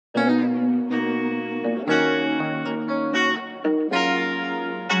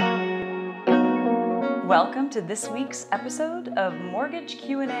Welcome to this week's episode of Mortgage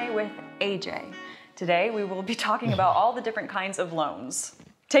Q&A with AJ. Today we will be talking about all the different kinds of loans.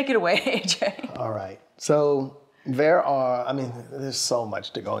 Take it away, AJ. All right. So there's so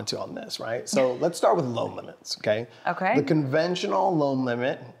much to go into on this, right? So let's start with loan limits, okay? Okay. The conventional loan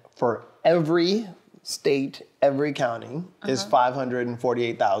limit for every state, every county is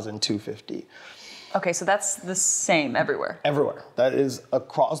 $548,250. Okay, so that's the same everywhere. Everywhere. That is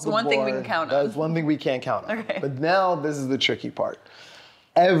across the board. One thing we can count on. That's one thing we can't count on. Okay. But now this is the tricky part.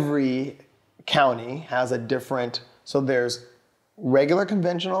 Every county has a different, so there's regular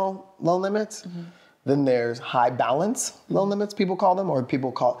conventional loan limits, then there's high balance loan limits, people call them, or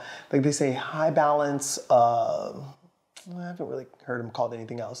people call, like they say high balance, I haven't really heard them called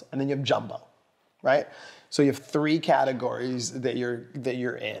anything else. And then you have jumbo, right? So you have three categories that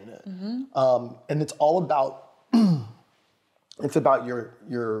you're in. And it's all about, it's about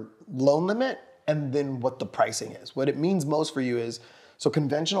your loan limit and then what the pricing is. What it means most for you is, so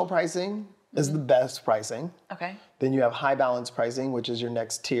conventional pricing is the best pricing. Okay. Then you have high balance pricing, which is your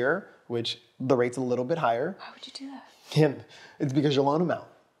next tier, which the rate's a little bit higher. Why would you do that? And it's because your loan amount.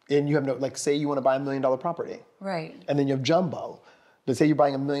 And you have no, like say you want to buy $1 million property. Right. And then you have jumbo. But say you're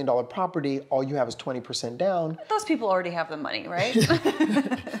buying $1 million property, all you have is 20% down. Those people already have the money, right?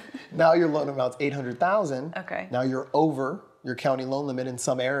 Now your loan amount's $800,000. Okay. Now you're over your county loan limit in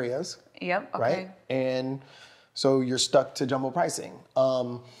some areas. Yep, okay. Right? And so you're stuck to jumbo pricing.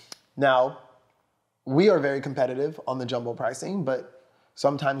 Now, we are very competitive on the jumbo pricing, but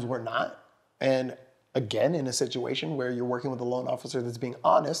sometimes we're not. And again, in a situation where you're working with a loan officer that's being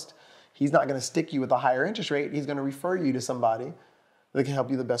honest, he's not going to stick you with a higher interest rate. He's going to refer you to somebody that can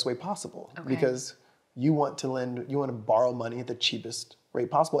help you the best way possible. Okay. Because you want to borrow money at the cheapest rate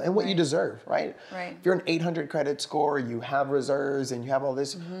possible and what you deserve, right? Right. If you're an 800 credit score, you have reserves and you have all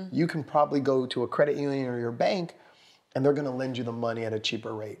this, you can probably go to a credit union or your bank and they're going to lend you the money at a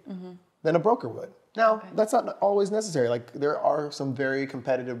cheaper rate than a broker would. Now, that's not always necessary. Like there are some very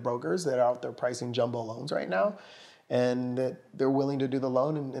competitive brokers that are out there pricing jumbo loans right now, and they're willing to do the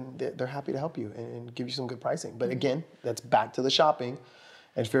loan and they're happy to help you and give you some good pricing. But again, that's back to the shopping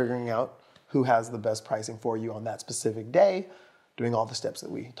and figuring out who has the best pricing for you on that specific day, doing all the steps that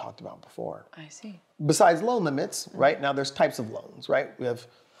we talked about before. I see. Besides loan limits, right now there's types of loans, right? We have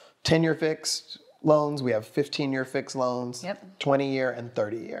 10-year fixed loans, we have 15-year fixed loans, 20-year and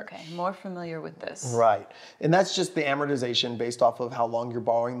 30-year. Okay, more familiar with this. Right, and that's just the amortization based off of how long you're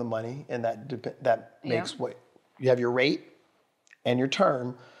borrowing the money, and that makes what you have your rate and your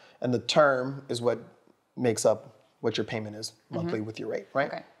term, and the term is what makes up what your payment is monthly with your rate,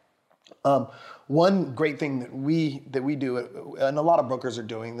 right? Okay. One great thing that we do, and a lot of brokers are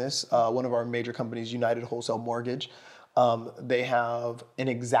doing this. One of our major companies, United Wholesale Mortgage, they have an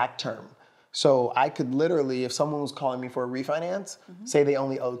exact term. So I could literally, if someone was calling me for a refinance, say they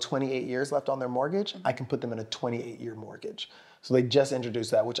only owe 28 years left on their mortgage, I can put them in a 28-year mortgage. So they just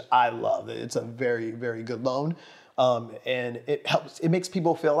introduced that, which I love. It's a very, very good loan. And it makes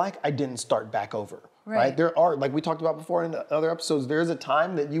people feel like I didn't start back over, right? There are, like we talked about before in other episodes, there's a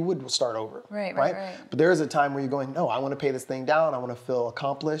time that you would start over, right? But there is a time where you're going, no, I want to pay this thing down. I want to feel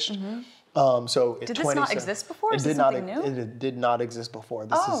accomplished. So did this not exist before? It did not exist before.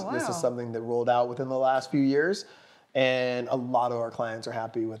 This is something that rolled out within the last few years, and a lot of our clients are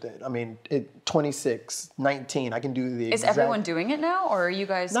happy with it. I mean, 26, 19, I can do the exact. Is everyone doing it now, or are you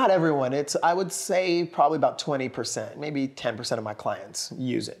guys? Not everyone. I would say probably about 20%, maybe 10% of my clients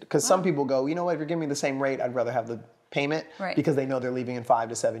use it. Because some people go, you know what, if you're giving me the same rate, I'd rather have the payment because they know they're leaving in 5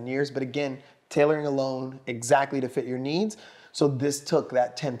 to 7 years. But again, tailoring a loan exactly to fit your needs. So this took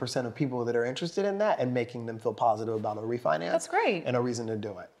that 10% of people that are interested in that and making them feel positive about a refinance. That's great. And a reason to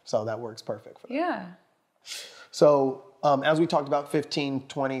do it. So that works perfect for them. Yeah. So as we talked about 15,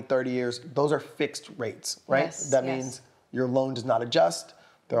 20, 30 years, those are fixed rates, right? Yes, that means your loan does not adjust.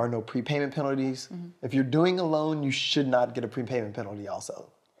 There are no prepayment penalties. If you're doing a loan, you should not get a prepayment penalty also.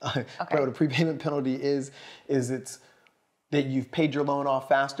 But what a prepayment penalty is it's that you've paid your loan off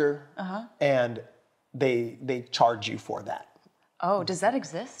faster and they charge you for that. Oh, does that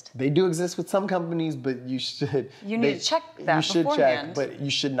exist? They do exist with some companies, but you should. You need to check that You should beforehand. check, but you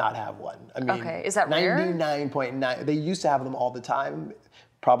should not have one. I mean, is that rare? 99.9. They used to have them all the time.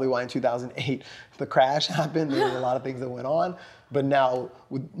 Probably why in 2008 the crash happened. There were a lot of things that went on, but now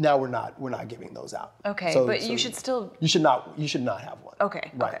we're not giving those out. Okay, but you should still. You should not have one.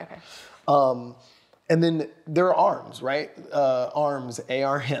 Okay. Right. Okay. And then there are ARMs, right? ARMs,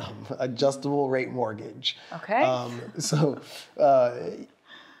 ARM, adjustable rate mortgage. Okay.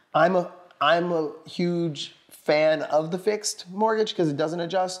 I'm a huge fan of the fixed mortgage because it doesn't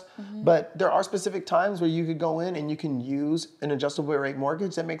adjust, but there are specific times where you could go in and you can use an adjustable rate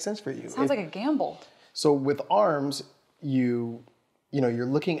mortgage that makes sense for you. Sounds like a gamble. So with ARMs, you're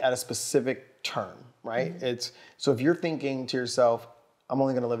looking at a specific term, right? So if you're thinking to yourself, I'm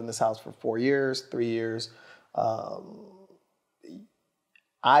only going to live in this house for 4 years, 3 years.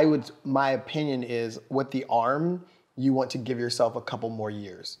 My opinion is with the ARM, you want to give yourself a couple more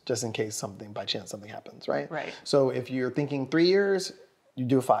years just in case by chance something happens, right? Right. So if you're thinking 3 years, you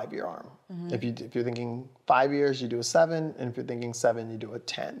do a 5-year ARM. If you're thinking 5 years, you do a 7, and if you're thinking 7, you do a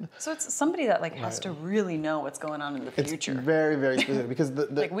 10. So it's somebody that has to really know what's going on in the future. It's very, very specific because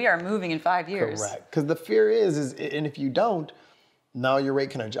we are moving in 5 years. Correct. Because the fear is, and if you don't, now your rate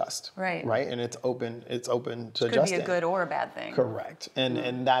can adjust. Right. Right, and it's open to adjusting. Could be a good or a bad thing. Correct,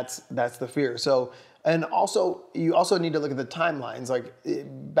 and that's the fear. So. And also, you also need to look at the timelines. Like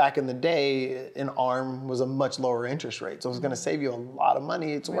back in the day, an ARM was a much lower interest rate. So it's going to save you a lot of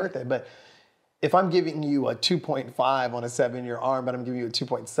money. It's worth it. But if I'm giving you a 2.5 on a 7-year ARM, but I'm giving you a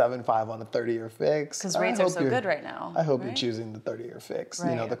 2.75 on a 30-year fix. Because rates are so good right now. I hope you're choosing the 30-year fix.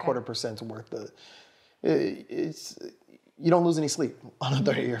 Right, the 0.25% worth you don't lose any sleep on a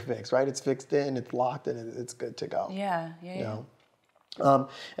 30-year fix, right? It's fixed in, it's locked, and it's good to go. Yeah.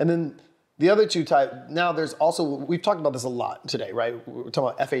 And then the other two types, now there's also, we've talked about this a lot today, right? We're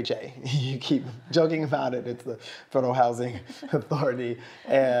talking about FHA. You keep joking about it. It's the Federal Housing Authority.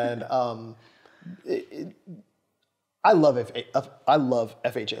 And I love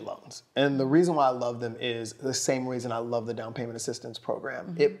FHA loans. And the reason why I love them is the same reason I love the down payment assistance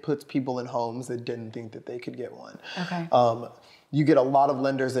program. It puts people in homes that didn't think that they could get one. Okay. You get a lot of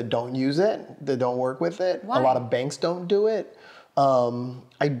lenders that don't use it, that don't work with it. Why? A lot of banks don't do it.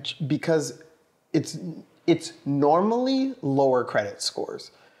 Because it's normally lower credit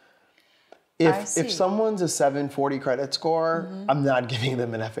scores. If someone's a 740 credit score, I'm not giving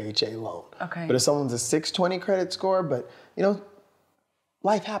them an FHA loan. Okay. But if someone's a 620 credit score, but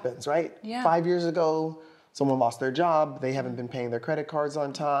life happens, right? Yeah. 5 years ago, someone lost their job, they haven't been paying their credit cards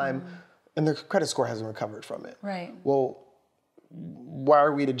on time, and their credit score hasn't recovered from it. Right. Well, why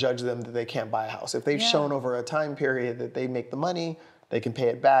are we to judge them that they can't buy a house? If they've shown over a time period that they make the money, they can pay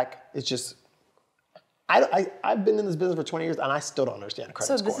it back. It's just, I've been in this business for 20 years and I still don't understand credit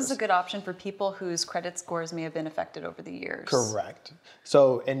scores. So this is a good option for people whose credit scores may have been affected over the years. Correct.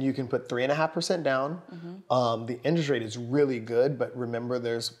 So, and you can put 3.5% down. The interest rate is really good, but remember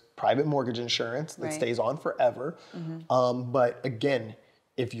there's private mortgage insurance that stays on forever. But again,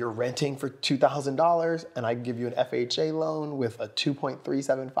 if you're renting for $2,000 and I give you an FHA loan with a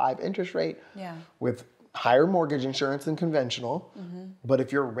 2.375 interest rate, with higher mortgage insurance than conventional, but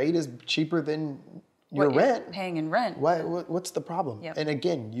if your rate is cheaper than your rent, paying in rent, what's the problem? And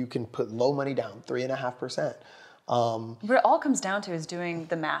again, you can put low money down, 3.5%. What it all comes down to is doing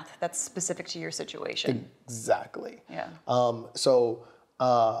the math that's specific to your situation. Exactly. Yeah.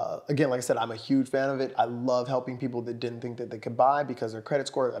 Again, like I said, I'm a huge fan of it. I love helping people that didn't think that they could buy because their credit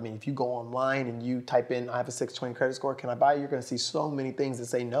score, I mean, if you go online and you type in, I have a 620 credit score, can I buy? You're going to see so many things that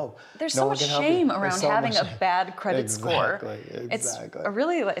say no. There's so much shame around having a bad credit score. Exactly.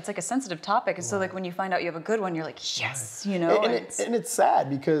 It's like a sensitive topic. And so like when you find out you have a good one, you're like, yes, And it's sad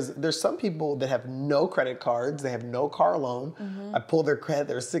because there's some people that have no credit cards, they have no car loan. I pull their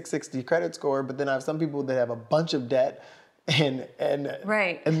 660 credit score, but then I have some people that have a bunch of debt and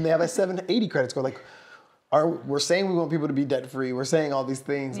they have a 780 credit score. Like, we're saying we want people to be debt free. We're saying all these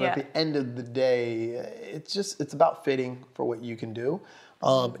things, but at the end of the day, it's about fitting for what you can do.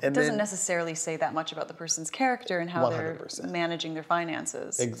 It doesn't necessarily say that much about the person's character and how 100%. They're managing their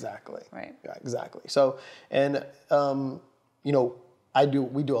finances. Exactly. Right. Yeah, exactly. So, and we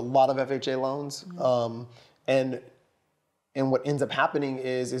do a lot of FHA loans, and what ends up happening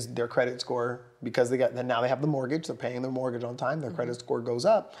is their credit score, because now they have the mortgage, they're paying their mortgage on time, their credit score goes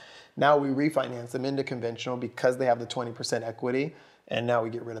up. Now we refinance them into conventional because they have the 20% equity, and now we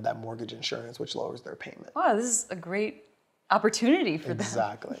get rid of that mortgage insurance, which lowers their payment. Wow, this is a great opportunity for them.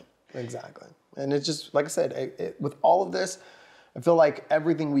 Exactly. And it's just, like I said, with all of this, I feel like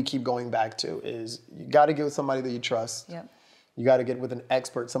everything we keep going back to is you got to get with somebody that you trust. Yep. You got to get with an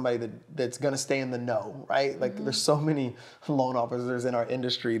expert, somebody that's going to stay in the know, right? Like there's so many loan officers in our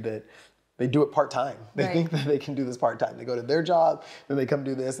industry that they do it part-time. They think that they can do this part-time. They go to their job, then they come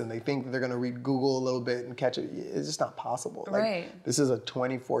do this, and they think that they're going to read Google a little bit and catch it. It's just not possible. This is a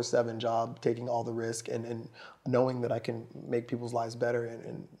 24/7 job, taking all the risk and knowing that I can make people's lives better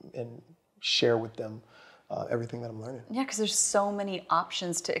and share with them everything that I'm learning. Yeah, because there's so many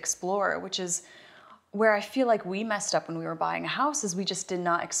options to explore, which is where I feel like we messed up when we were buying a house is we just did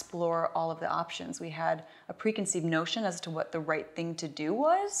not explore all of the options. We had a preconceived notion as to what the right thing to do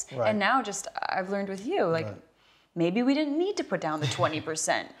was. Right. And now just, I've learned with you, like, maybe we didn't need to put down the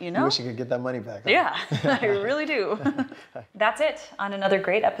 20%, you know? You wish you could get that money back. Huh? Yeah, I really do. That's it on another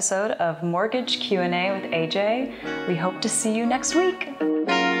great episode of Mortgage Q&A with AJ. We hope to see you next week.